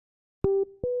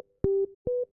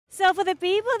So for the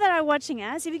people that are watching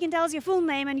us, if you can tell us your full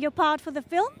name and your part for the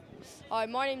film. Hi,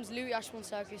 my name's George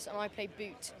Serkis and I play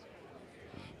Boot.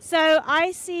 So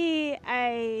I see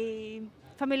a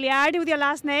familiarity with your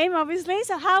last name, obviously.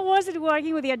 So how was it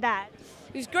working with your dad?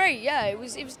 It was great, yeah. It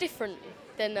was different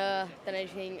than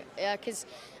anything, yeah. Because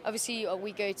obviously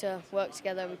we go to work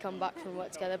together, we come back from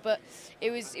work together. But it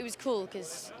was cool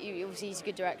because obviously he's a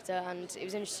good director, and it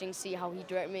was interesting to see how he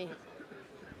directed me.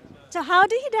 So how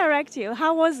did he direct you?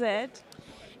 How was it?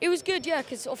 It was good, yeah.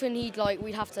 Because often he'd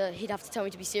have to tell me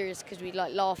to be serious because we'd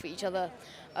like laugh at each other.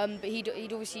 But he'd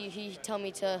tell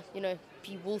me to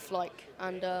be wolf-like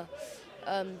and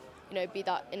be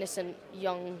that innocent,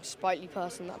 young, sprightly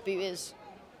person that Boot is.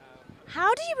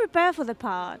 How do you prepare for the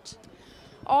part?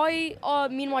 Me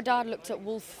and my dad looked at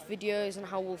wolf videos and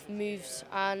how wolf moves,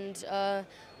 and I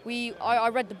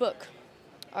read the book.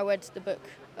 I read the book,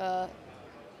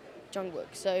 Jungle Book.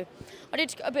 So I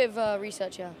did a bit of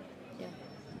research, yeah.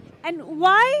 And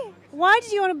why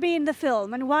did you want to be in the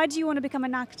film, and why do you want to become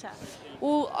an actor?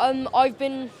 Well, I've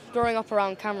been growing up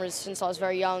around cameras since I was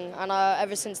very young, and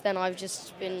ever since then I've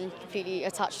just been completely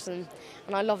attached to them.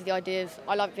 And I love the idea of,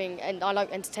 I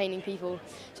like entertaining people.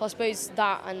 So I suppose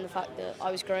that and the fact that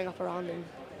I was growing up around them,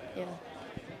 yeah.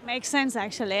 Makes sense,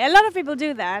 actually. A lot of people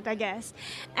do that, I guess.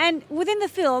 And within the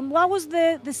film, what was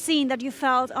the scene that you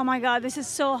felt, oh my God, this is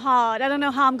so hard, I don't know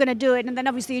how I'm going to do it, and then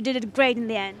obviously you did it great in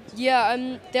the end?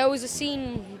 Yeah, there was a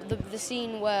scene, the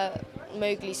scene where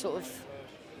Mowgli sort of,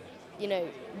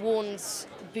 warns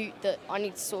Boot that I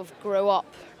need to sort of grow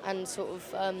up and sort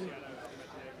of,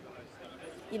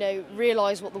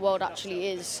 realise what the world actually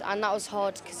is. And that was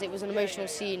hard because it was an emotional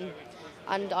scene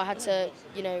and I had to,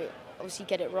 obviously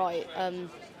get it right.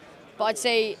 But I'd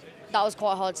say that was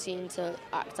quite a hard scene to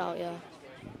act out, yeah.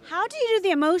 How do you do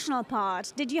the emotional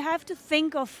part? Did you have to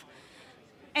think of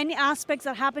any aspects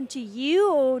that happened to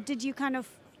you, or did you kind of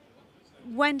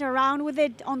went around with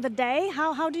it on the day?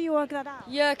 How do you work that out?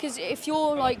 Yeah, because if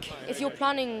you're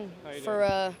planning for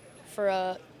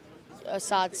a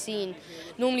sad scene,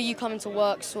 normally you come into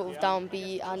work sort of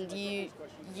downbeat, and you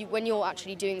when you're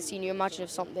actually doing the scene, you imagine of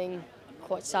something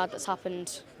quite sad that's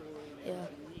happened. Yeah.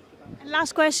 And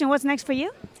last question, what's next for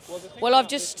you? Well, I've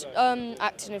just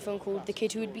acted in a film called The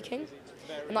Kid Who Would Be King,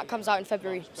 and that comes out in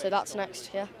February, so that's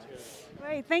next, yeah.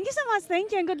 Great, thank you so much,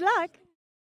 thank you, and good luck.